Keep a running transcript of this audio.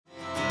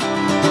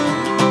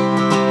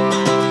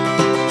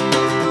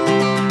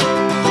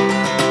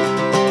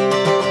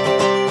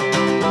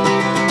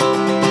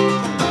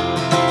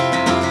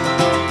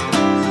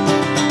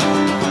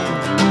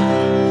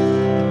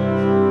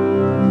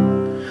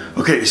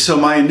Okay, so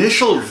my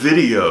initial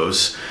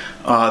videos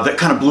that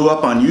kind of blew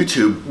up on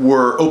YouTube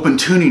were open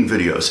tuning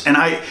videos, and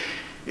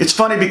it's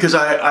funny because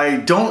I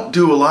don't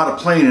do a lot of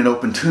playing in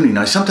open tuning.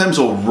 I sometimes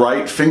will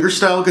write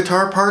fingerstyle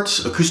guitar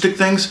parts, acoustic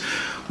things,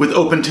 with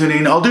open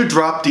tuning. I'll do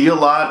drop D a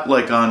lot,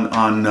 like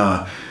on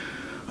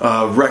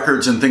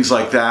records and things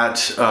like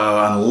that,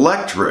 on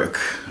electric.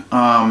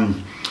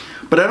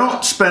 But I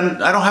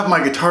don't have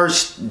my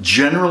guitars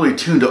generally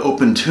tuned to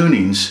open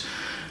tunings,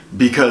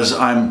 because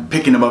I'm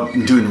picking them up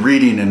and doing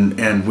reading,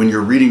 and when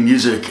you're reading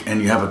music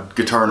and you have a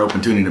guitar in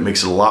open tuning, it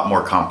makes it a lot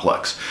more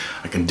complex.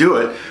 I can do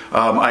it.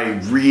 I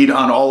read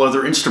on all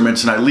other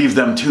instruments and I leave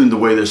them tuned the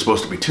way they're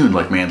supposed to be tuned,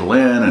 like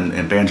mandolin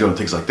and banjo and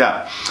things like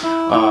that.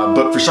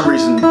 But for some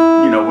reason,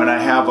 you know, when I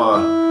have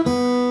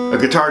a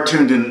guitar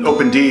tuned in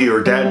open D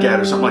or dadgat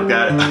or something like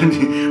that,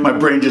 my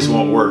brain just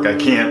won't work. I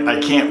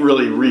can't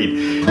really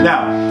read.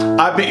 Now,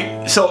 I've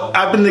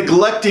been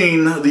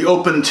neglecting the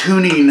open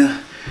tuning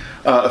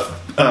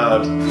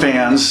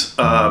fans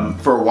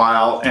for a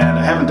while, and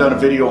I haven't done a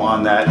video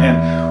on that,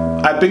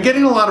 and I've been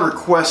getting a lot of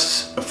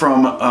requests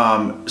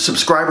from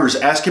subscribers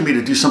asking me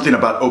to do something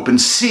about open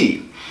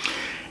C.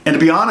 And to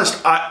be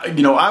honest,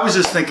 I was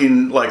just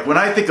thinking, like, when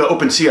I think of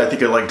open C, I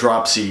think of like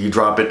drop C. You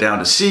drop it down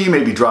to C,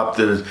 maybe drop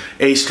the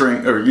A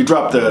string, or you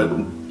drop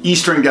the E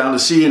string down to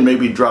C, and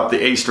maybe drop the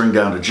A string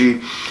down to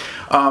G.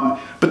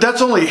 But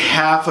that's only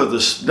half of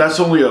this. That's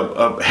only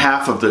a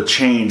half of the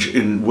change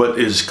in what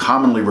is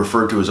commonly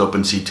referred to as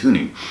open C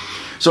tuning.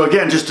 So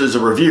again, just as a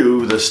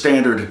review, the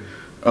standard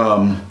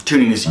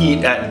tuning is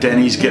eat at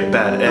Denny's, get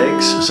bad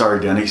eggs. Sorry,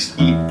 Denny's.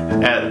 Eat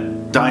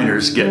at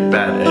diners, get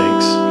bad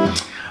eggs.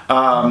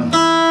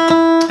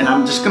 And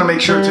I'm just going to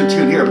make sure it's in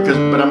tune here,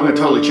 but I'm going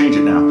to totally change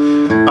it now.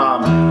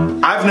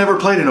 I've never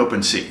played in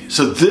open C,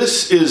 so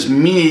this is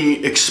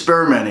me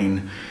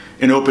experimenting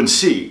in open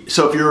C.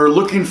 So if you're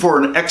looking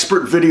for an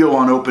expert video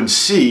on open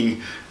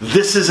C,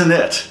 this isn't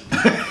it.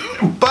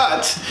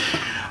 But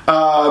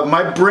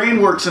my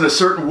brain works in a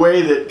certain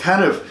way that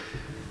kind of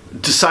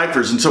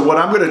deciphers. And so what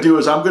I'm going to do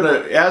is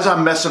as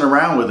I'm messing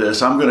around with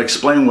this, I'm going to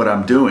explain what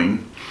I'm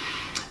doing.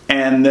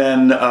 And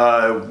then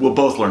we'll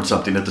both learn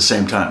something at the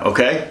same time,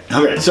 okay?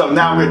 Okay, so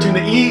now I'm going to tune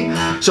the E.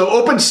 So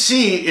open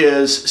C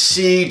is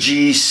C,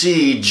 G,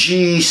 C,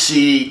 G,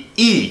 C,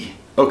 E,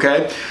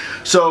 okay?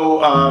 So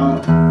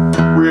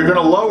we're going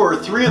to lower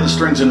 3 of the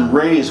strings and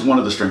raise 1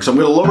 of the strings. So I'm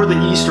going to lower the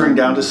E string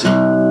down to C.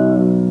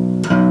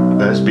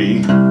 That's B.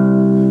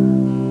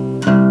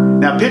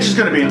 Now pitch is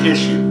going to be an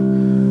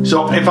issue.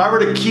 So if I were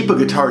to keep a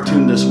guitar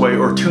tuned this way,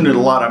 or tune it a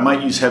lot, I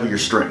might use heavier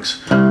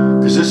strings,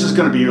 because this is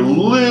going to be a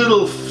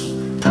little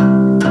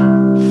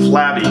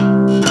flabby.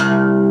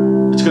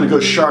 It's going to go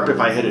sharp if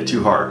I hit it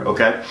too hard,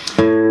 okay?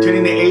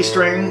 Tuning the A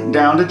string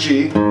down to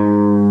G.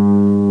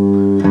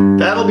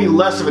 That'll be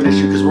less of an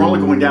issue because we're only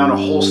going down a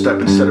whole step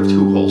instead of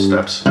 2 whole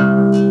steps.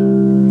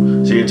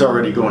 See, it's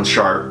already going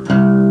sharp.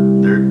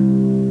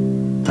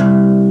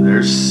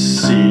 There's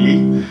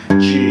C,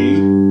 G,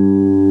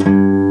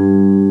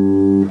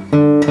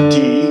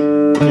 D.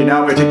 Okay,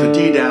 now I'm going to take the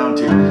D down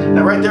to,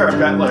 now right there I've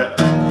got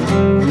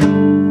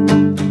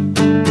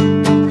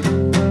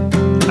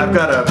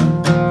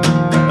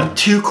a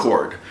 2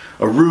 chord,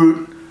 a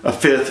root, a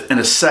 5th, and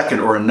a 2nd,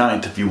 or a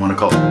 9th if you want to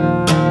call it.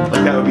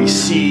 Like that would be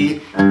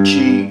C,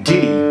 G,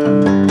 D.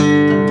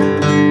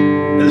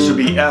 And this would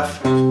be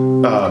F,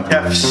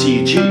 F,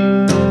 C, G.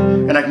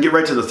 And I can get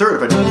right to the 3rd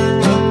if I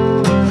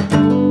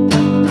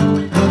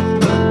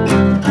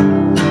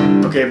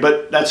do. Okay,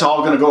 but that's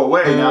all going to go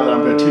away now that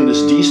I'm going to tune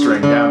this D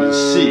string down to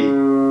C.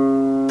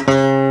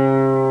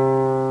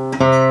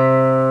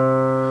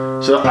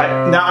 So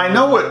now I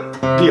know what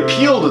the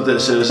appeal to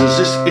this is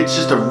it's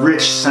just a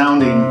rich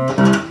sounding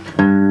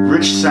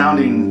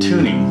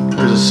tuning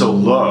because it's so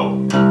low.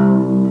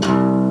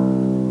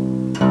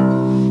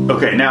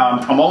 Okay, now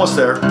I'm almost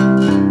there.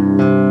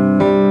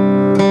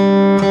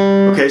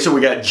 Okay, so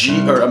we got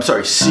G, or I'm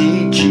sorry,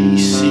 C, G,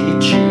 C,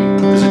 G.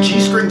 Because the G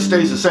string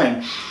stays the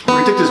same. We're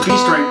gonna take this B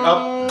string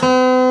up.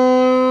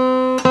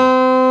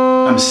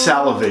 I'm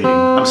salivating.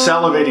 I'm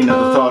salivating at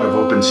the thought of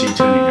open C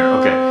tuning here.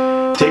 Okay,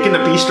 taking the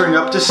B string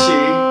up to C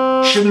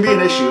shouldn't be an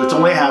issue. It's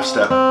only a half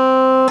step.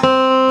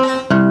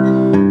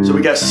 So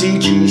we got C,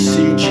 G,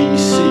 C, G,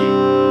 C.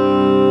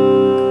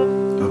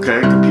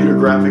 Okay, computer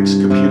graphics,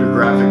 computer.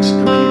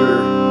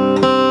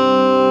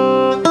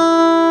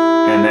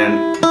 And then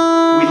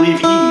we leave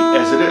E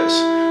as it is.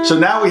 So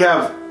now we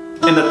have,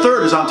 and the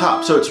 3rd is on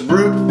top. So it's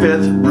root,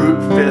 5th, root,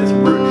 5th,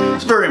 root.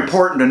 It's very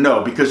important to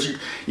know because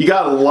you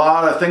got a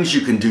lot of things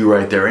you can do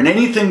right there. And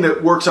anything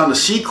that works on the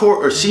C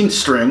chord or C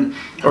string,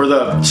 or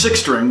the 6th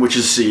string, which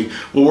is C,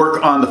 will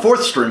work on the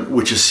 4th string,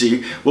 which is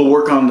C, will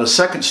work on the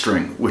 2nd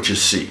string, which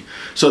is C.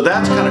 So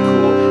that's kind of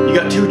cool. You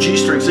got 2 G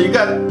strings, so you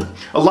got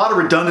a lot of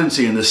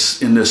redundancy in this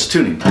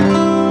tuning.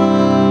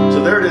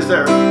 So there it is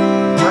there.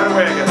 Right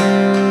away I got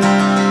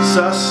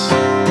sus.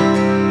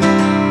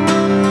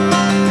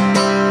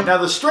 Now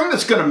the string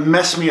that's going to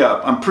mess me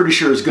up, I'm pretty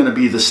sure is going to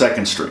be the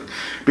 2nd string,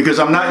 because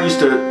I'm not used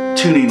to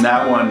tuning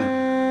that one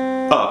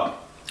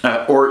up.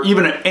 or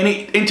even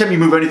anytime you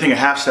move anything a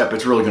half step,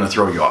 it's really going to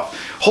throw you off.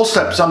 Whole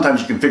step,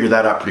 sometimes you can figure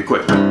that out pretty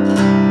quick.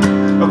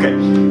 Okay,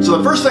 so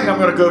the first thing I'm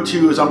going to go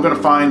to is I'm going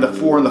to find the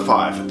 4 and the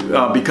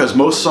 5 because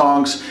most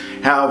songs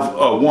have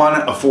a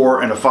 1, a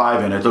 4, and a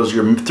 5 in it. Those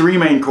are your 3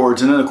 main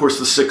chords, and then of course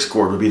the 6th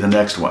chord would be the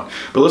next one.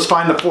 But let's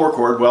find the 4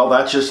 chord. Well,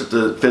 that's just at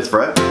the 5th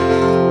fret,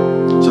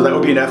 so that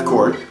would be an F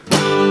chord.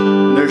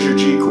 And there's your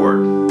G chord,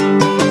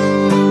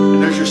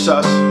 and there's your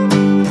sus.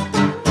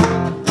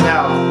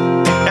 Now,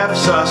 F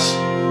sus.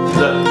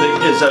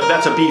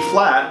 That's a B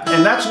flat,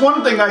 and that's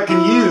one thing I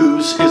can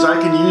use is I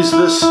can use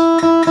this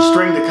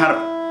string to kind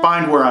of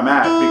find where I'm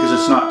at because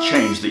it's not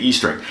changed, the E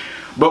string.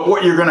 But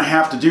what you're going to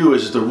have to do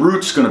is the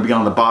root's going to be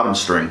on the bottom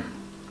string.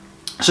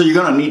 So you're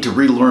going to need to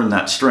relearn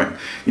that string.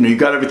 You know, you've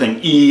got everything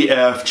E,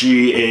 F,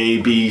 G,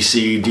 A, B,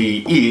 C,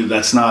 D, E.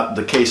 That's not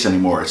the case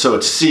anymore. So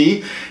it's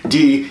C,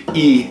 D,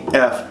 E,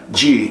 F,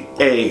 G,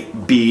 A,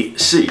 B,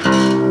 C.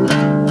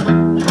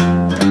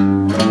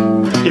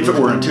 If it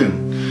were in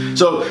tune.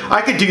 So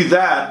I could do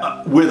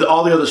that with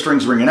all the other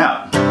strings ringing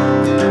out.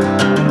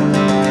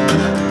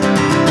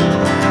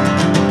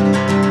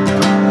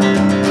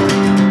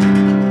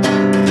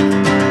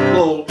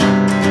 Well,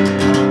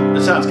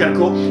 that sounds kind of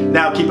cool.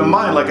 Now keep in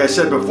mind, like I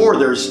said before,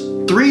 there's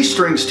 3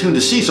 strings tuned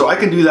to C, so I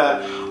can do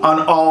that on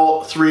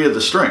all 3 of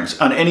the strings.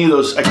 On any of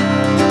those.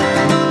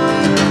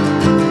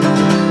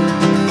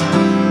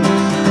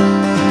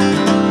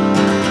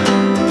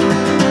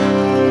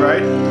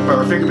 Right?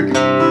 Our finger.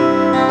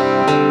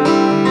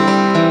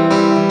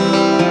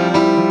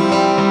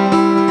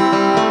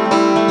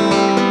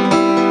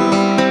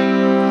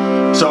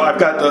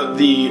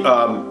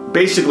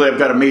 Basically I've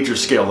got a major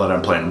scale that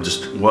I'm playing. I'm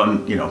just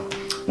 1,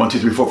 1, 2,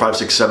 3, 4, 5,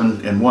 6,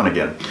 7, and 1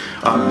 again.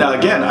 Now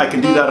again, I can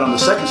do that on the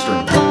 2nd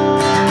string.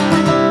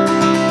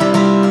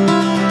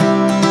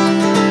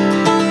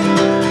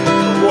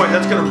 Oh boy,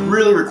 that's going to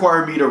really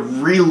require me to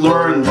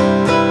relearn.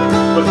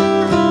 But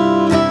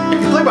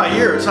if you play by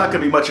ear, it's not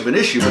going to be much of an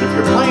issue. But if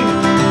you're playing,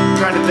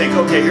 trying to think,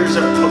 okay,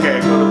 okay,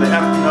 I go to the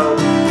F note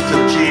to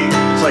the G.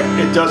 It's like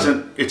it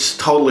doesn't. It's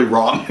totally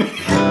wrong.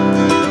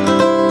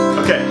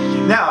 Okay.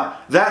 Now,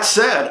 that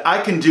said,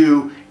 I can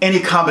do any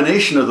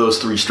combination of those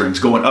 3 strings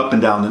going up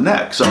and down the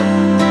neck. So,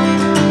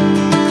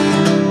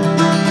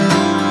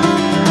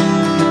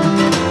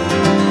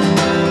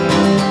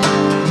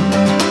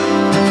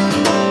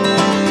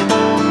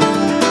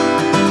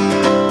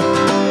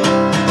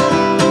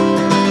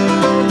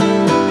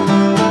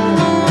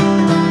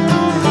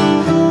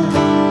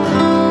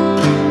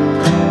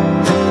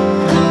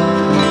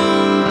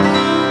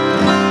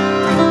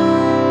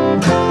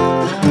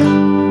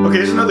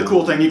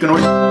 cool thing, you can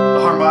always,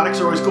 the harmonics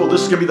are always cool.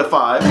 This is going to be the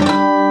 5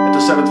 at the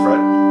 7th fret.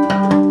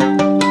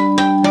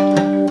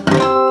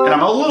 And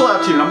I'm a little out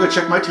of tune. I'm going to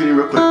check my tuning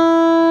real quick.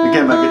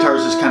 Again, my guitar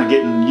is just kind of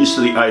getting used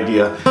to the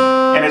idea.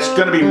 And it's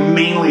going to be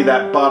mainly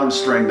that bottom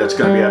string that's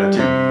going to be out of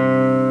tune.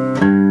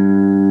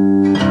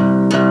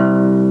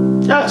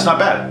 Yeah, it's not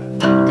bad,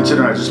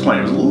 considering I was just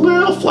playing. It was a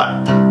little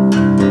flat.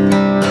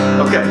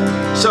 Okay,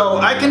 so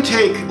I can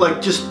take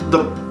like just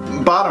the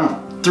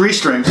bottom 3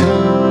 strings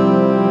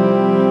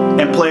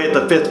and play at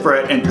the 5th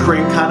fret and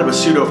create kind of a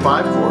pseudo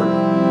 5 chord.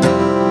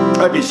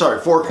 I mean, sorry,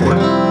 4 chord.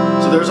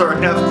 So there's our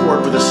F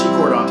chord with a C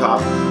chord on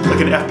top, like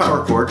an F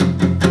power chord.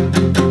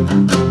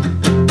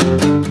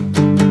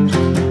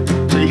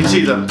 So you can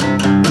see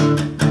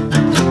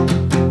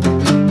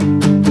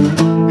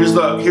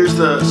here's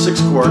the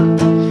 6th chord.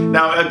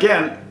 Now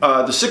again,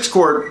 the 6th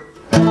chord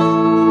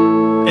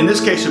in this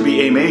case would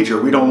be A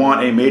major. We don't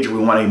want A major, we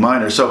want A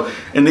minor. So,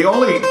 and the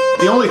only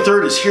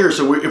 3rd is here.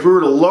 So if we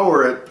were to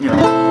lower it,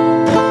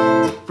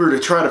 if we were to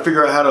try to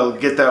figure out how to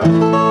get that,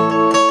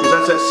 because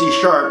that's that C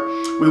sharp,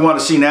 we want a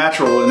C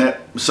natural in it.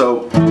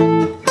 So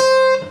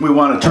we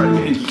want to try to,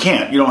 and you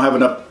can't. You don't have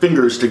enough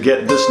fingers to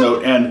get this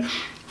note and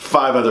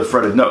 5 other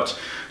fretted notes.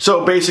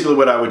 So basically,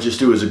 what I would just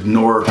do is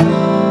ignore.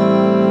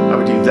 I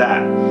would do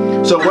that.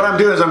 So what I'm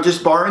doing is I'm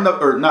just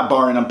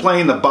I'm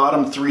playing the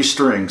bottom 3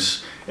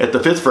 strings at the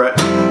 5th fret.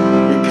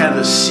 You kind of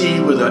the C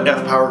with an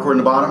F power chord in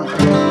the bottom,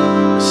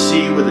 a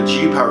C with a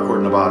G power chord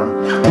in the bottom,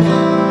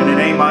 and an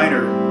A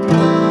minor,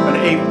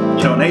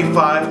 an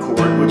A5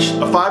 chord, which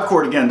a 5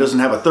 chord again doesn't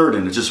have a 3rd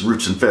in it, just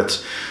roots and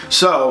fifths.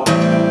 So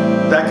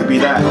that could be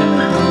that.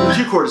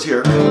 The 2 chord is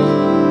here,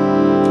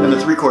 and the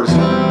 3 chord is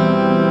here.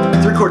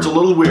 The 3 chord's a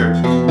little weird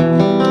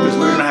because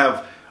we're gonna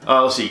have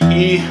let's see,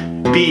 E,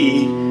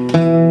 B,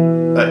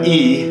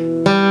 E,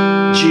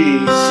 G, C,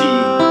 E.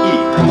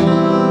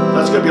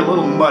 That's going to be a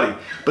little muddy,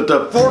 but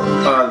the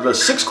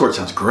 6th chord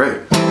sounds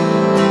great.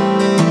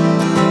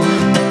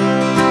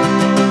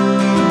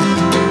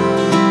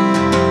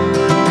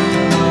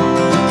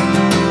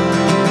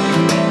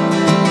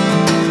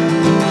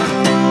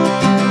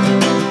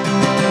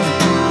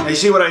 Now you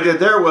see what I did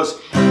there was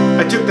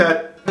I took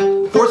that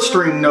 4th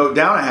string note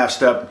down a half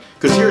step,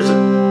 because here's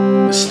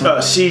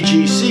a C,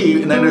 G,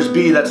 C, and then there's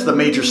B, that's the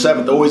major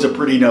 7th, always a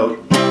pretty note.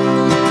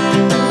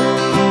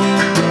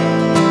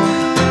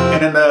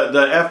 And then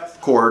the F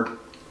chord,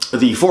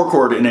 the 4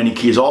 chord in any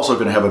key is also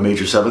going to have a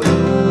major 7th.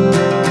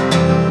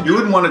 You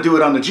wouldn't want to do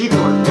it on the G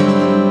chord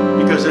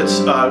because it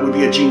would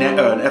be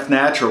an F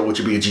natural, which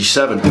would be a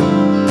G7.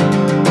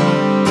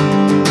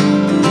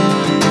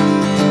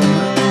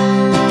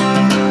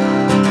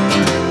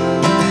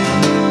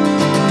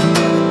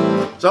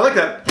 So I like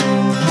that.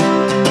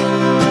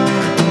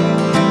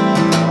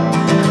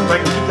 If I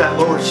can keep that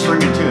lower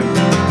string in tune.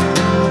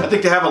 I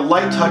think to have a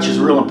light touch is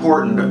real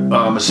important,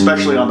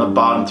 especially on the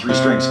bottom 3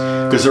 strings,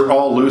 because they're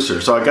all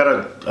looser. So I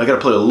gotta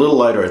play a little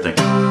lighter, I think.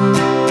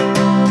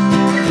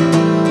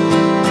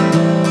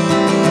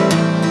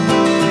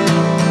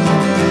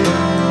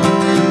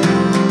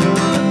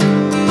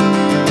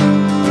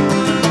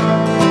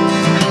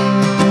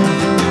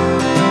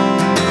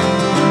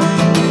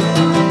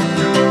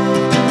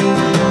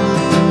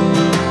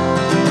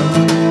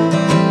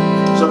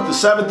 So if the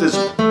 7th is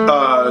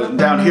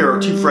down here, or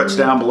 2 frets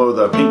down below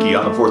the pinky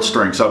on the 4th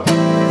string. So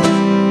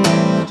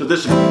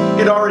this,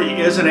 it already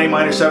is an A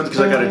minor 7th because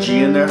I got a G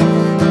in there.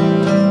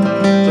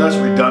 So that's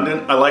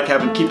redundant. I like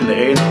keeping the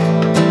A.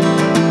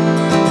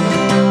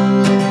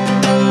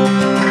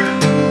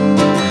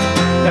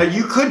 Now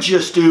you could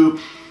just do,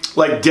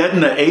 like, deaden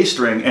the A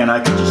string, and I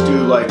could just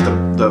do like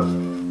the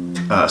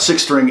 6th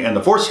string and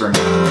the 4th string.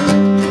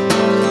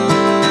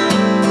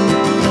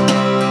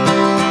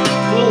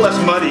 A little less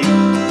muddy.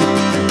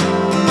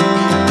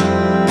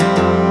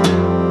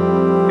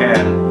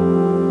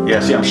 Yeah,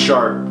 see, I'm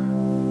sharp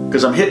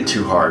because I'm hitting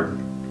too hard.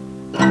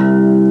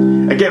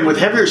 Again, with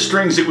heavier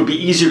strings, it would be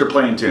easier to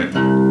play in tune.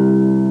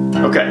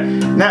 Okay,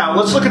 now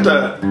let's look at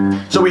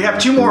so we have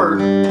 2 more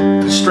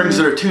strings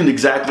that are tuned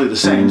exactly the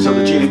same. So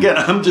the G, and again,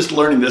 I'm just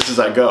learning this as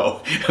I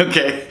go.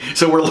 Okay,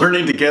 so we're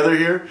learning together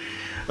here.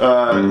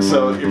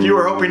 So if you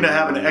were hoping to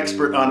have an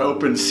expert on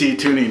open C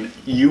tuning,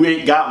 you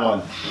ain't got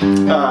one.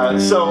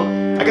 So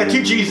I got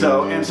 2 Gs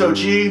though, and so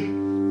G,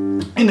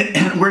 and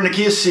we're in the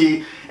key of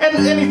C. And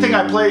anything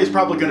I play is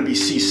probably going to be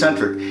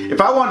C-centric.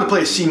 If I wanted to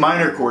play a C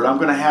minor chord, I'm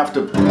going to have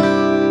to...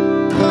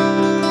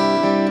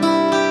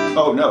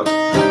 Oh no,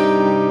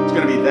 it's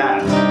going to be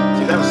that.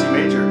 See, that was C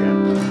major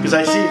again. Because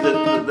I see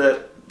that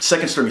the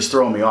 2nd string is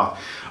throwing me off.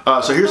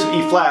 So here's an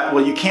E flat.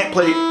 Well, you can't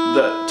play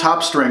the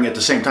top string at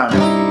the same time.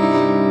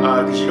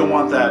 Because you don't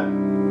want that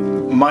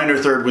minor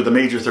 3rd with the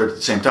major 3rd at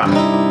the same time.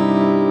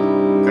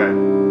 Okay.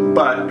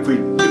 But if we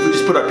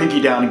just put our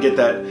pinky down and get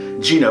that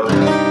G note,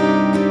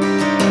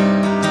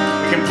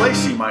 can play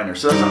C minor,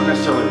 so that's not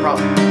necessarily a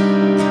problem.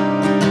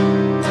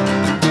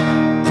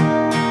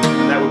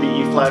 And that would be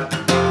E flat,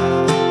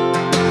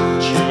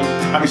 G,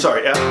 F, E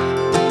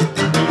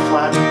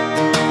flat,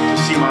 to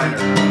C minor.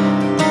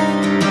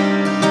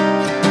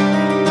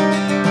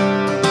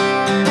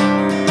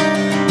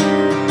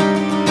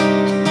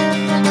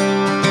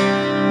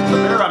 So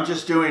there I'm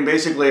just doing,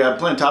 basically, I'm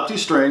playing top 2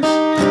 strings,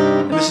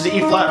 and this is the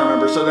E flat,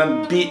 remember, so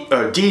then D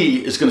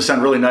is going to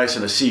sound really nice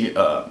in a C,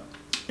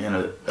 in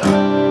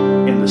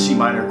the C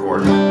minor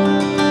chord,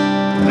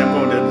 and I'm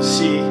going to the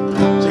C.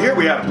 So here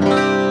we have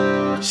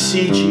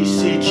C, G,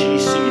 C, G,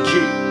 C,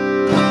 G.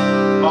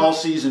 All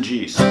C's and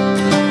G's. Now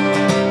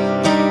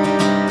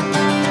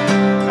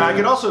I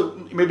could also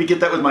maybe get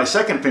that with my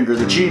 2nd finger,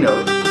 the G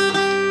note,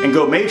 and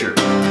go major.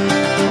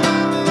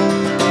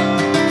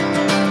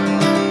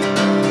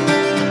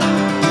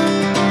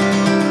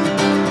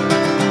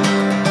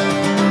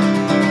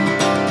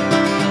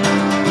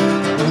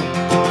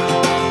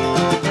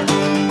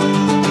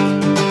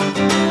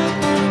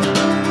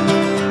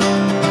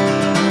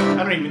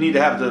 To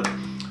have the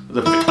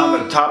on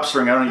the top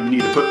string, I don't even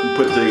need to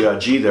put the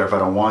G there if I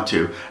don't want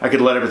to. I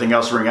could let everything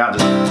else ring out.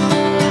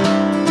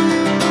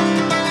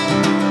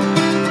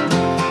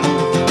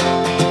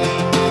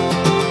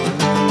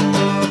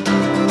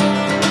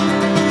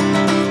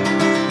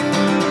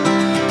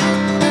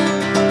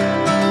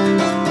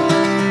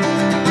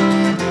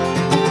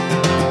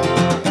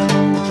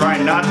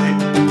 Trying not to.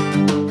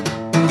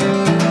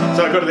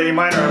 So I go to the A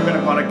minor. I'm going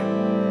to want to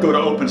go to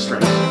open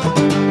strings.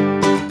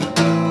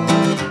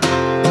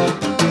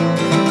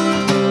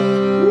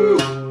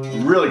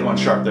 Really going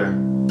sharp there.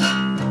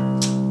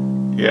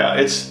 Yeah,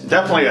 it's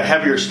definitely a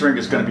heavier string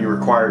is going to be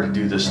required to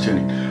do this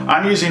tuning.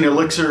 I'm using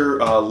Elixir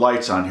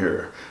lights on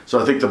here. So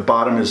I think the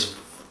bottom is,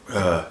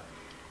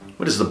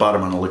 what is the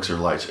bottom on Elixir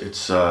lights?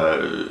 It's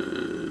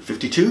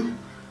 52?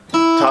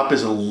 Top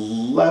is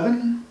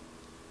 11?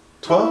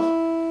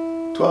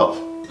 12? 12.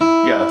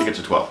 Yeah, I think it's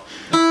a 12.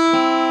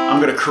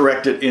 I'm going to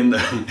correct it in the,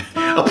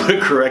 I'll put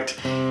a correct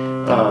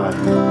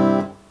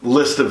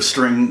list of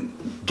string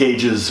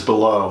gauges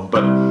below.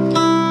 But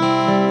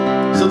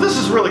so this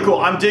is really cool.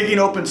 I'm digging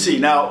open C.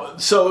 Now,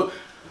 so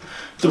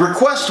the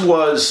request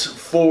was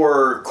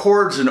for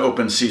chords in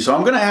open C. So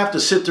I'm going to have to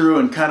sit through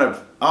and kind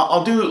of,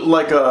 I'll do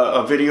like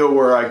a video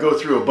where I go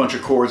through a bunch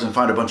of chords and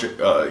find a bunch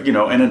of, you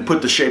know, and then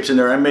put the shapes in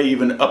there. I may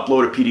even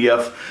upload a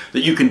PDF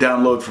that you can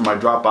download from my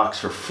Dropbox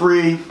for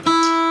free.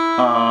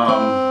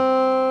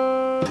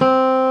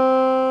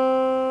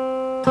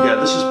 Yeah,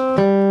 this is,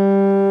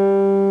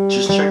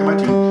 just checking my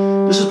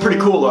tune. This is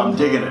pretty cool. I'm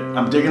digging it.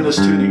 I'm digging this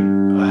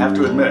tuning. I have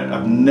to admit,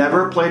 I've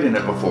never played in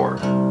it before.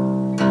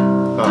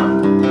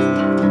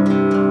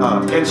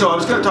 And so I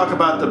was going to talk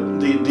about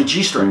the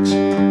G strings.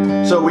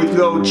 So we can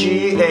go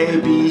G,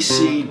 A, B,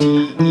 C,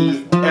 D,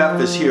 E,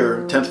 F is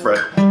here, 10th fret,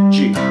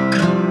 G.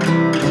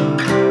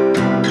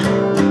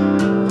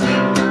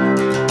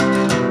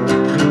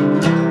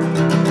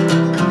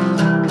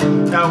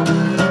 Now,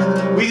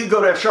 we could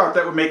go to F sharp,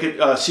 that would make it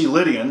C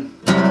Lydian.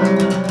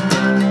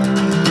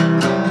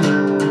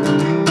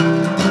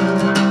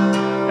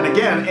 And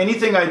again,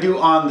 anything I do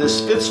on this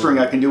 5th string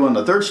I can do on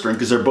the 3rd string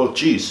because they're both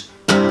Gs.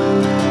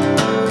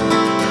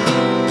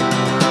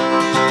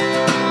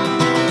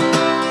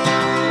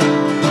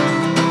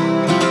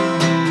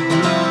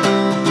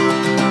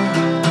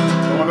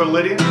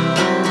 Lydian.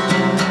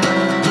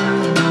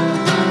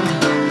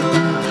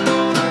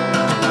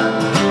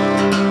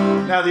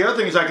 Now the other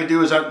things I can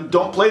do is I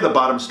don't play the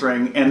bottom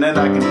string, and then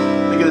I can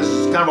think of this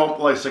as kind of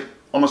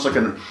almost like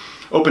an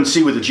open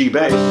C with a G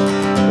bass. It'll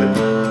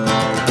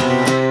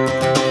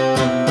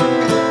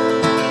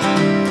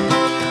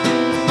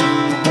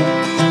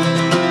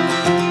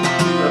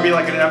be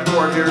like an F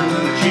chord here, and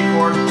a G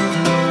chord.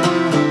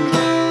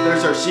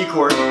 There's our C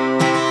chord.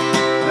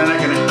 Then I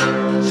can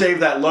save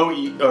that low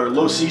E or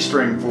low C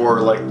string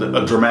for like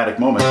a dramatic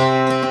moment.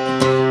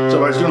 So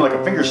if I was doing like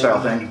a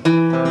fingerstyle thing.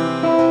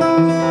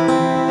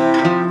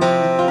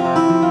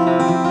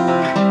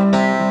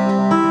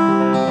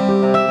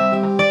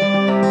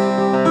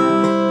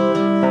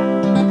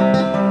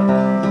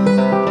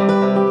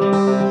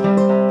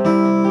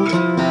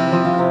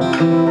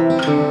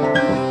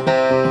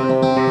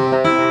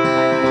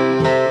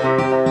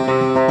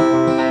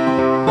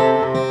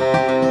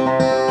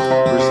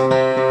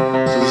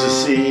 So this is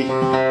C.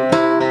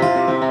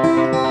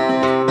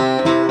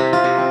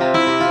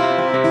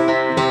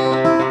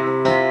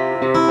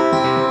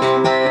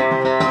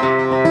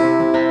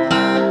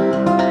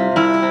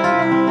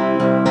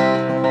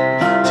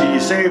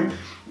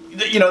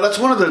 You know, that's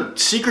one of the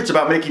secrets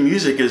about making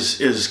music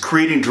is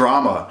creating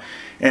drama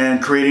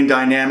and creating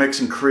dynamics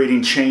and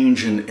creating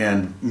change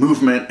and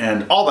movement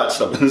and all that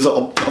stuff. It's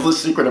all the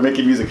secret of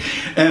making music.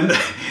 And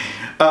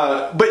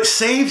but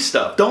save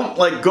stuff. Don't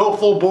like go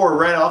full bore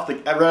right out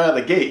of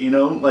the gate. You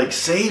know, like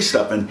save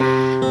stuff and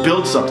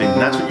build something.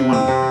 That's what you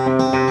want to do.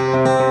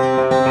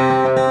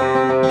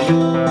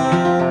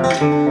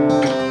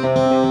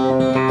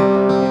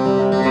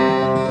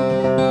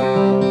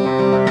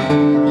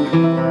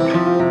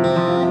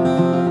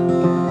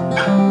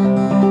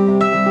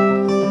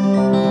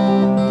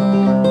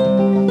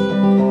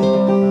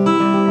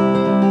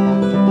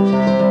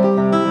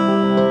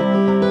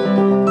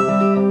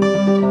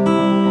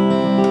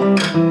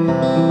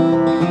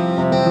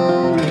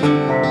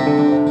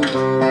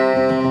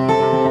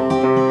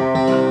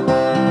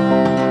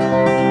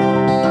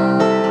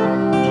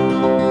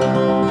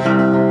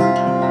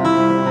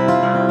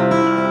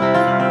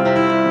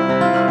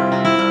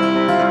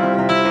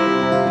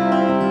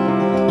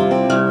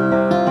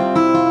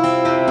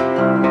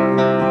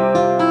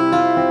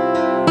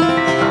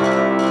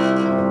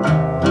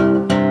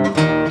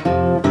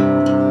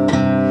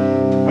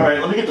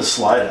 The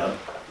slide out.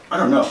 I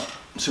don't know.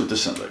 Let's see what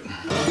this sounds like.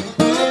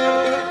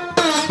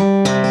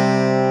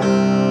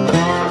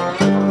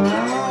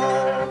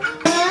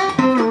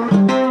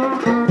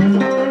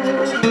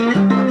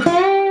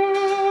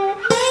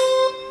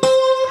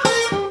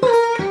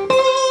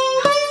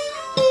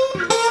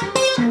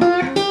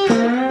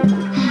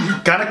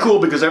 Kind of cool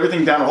because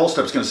everything down a whole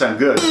step is going to sound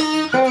good.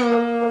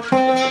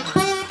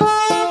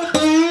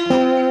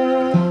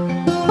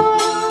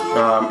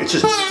 It's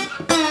just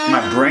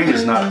my brain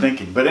is not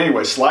thinking. But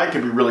anyway, slide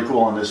can be really cool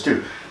on this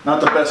too.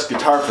 Not the best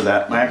guitar for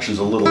that. My action's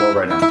a little low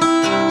right now.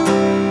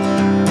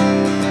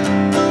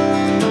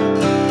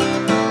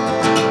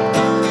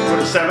 Go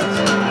to 7th.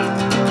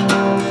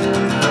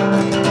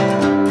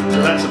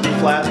 So that's a B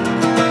flat.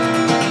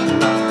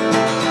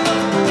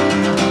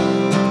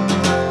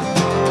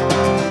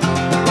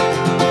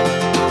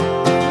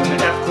 And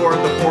the F chord,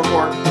 the 4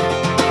 chord.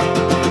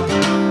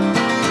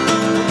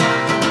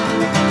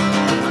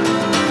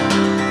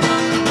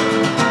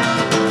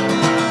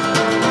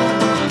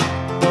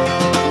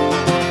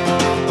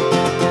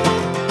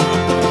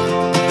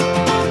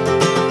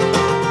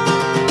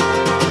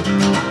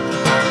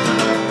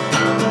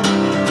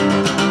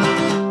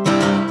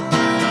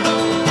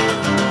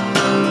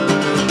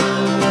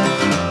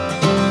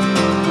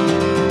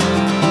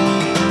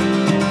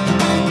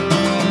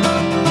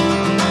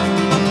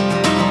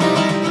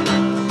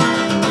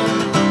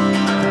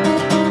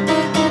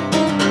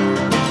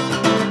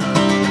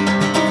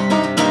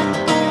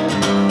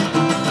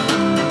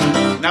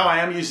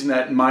 Using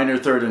that minor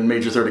third and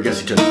major third, I guess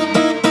you could. When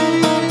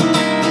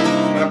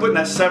I'm putting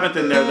that 7th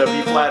in there, the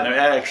B flat, and it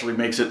actually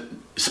makes it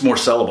more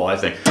sellable, I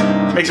think.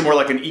 It makes it more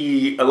like an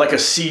E, like a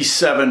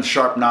C7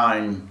 sharp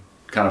 9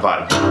 kind of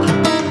vibe.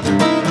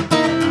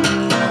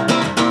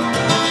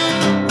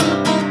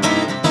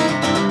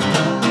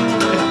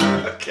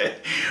 Okay.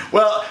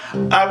 Well,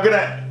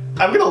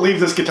 I'm gonna leave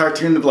this guitar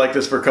tuned like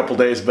this for a couple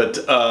days, but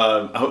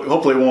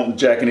hopefully it won't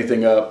jack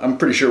anything up. I'm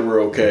pretty sure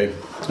we're okay.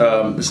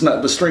 It's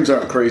not, the strings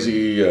aren't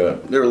crazy.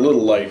 They're a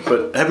little light,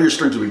 but heavier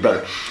strings would be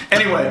better.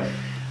 Anyway,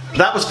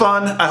 that was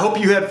fun. I hope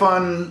you had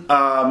fun.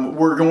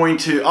 We're going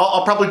to,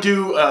 I'll probably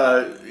do,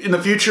 in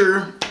the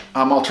future,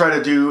 I'll try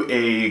to do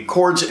a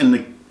chords in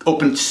the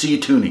open C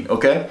tuning,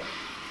 okay?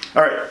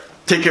 All right,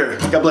 take care.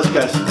 God bless you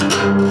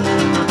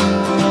guys.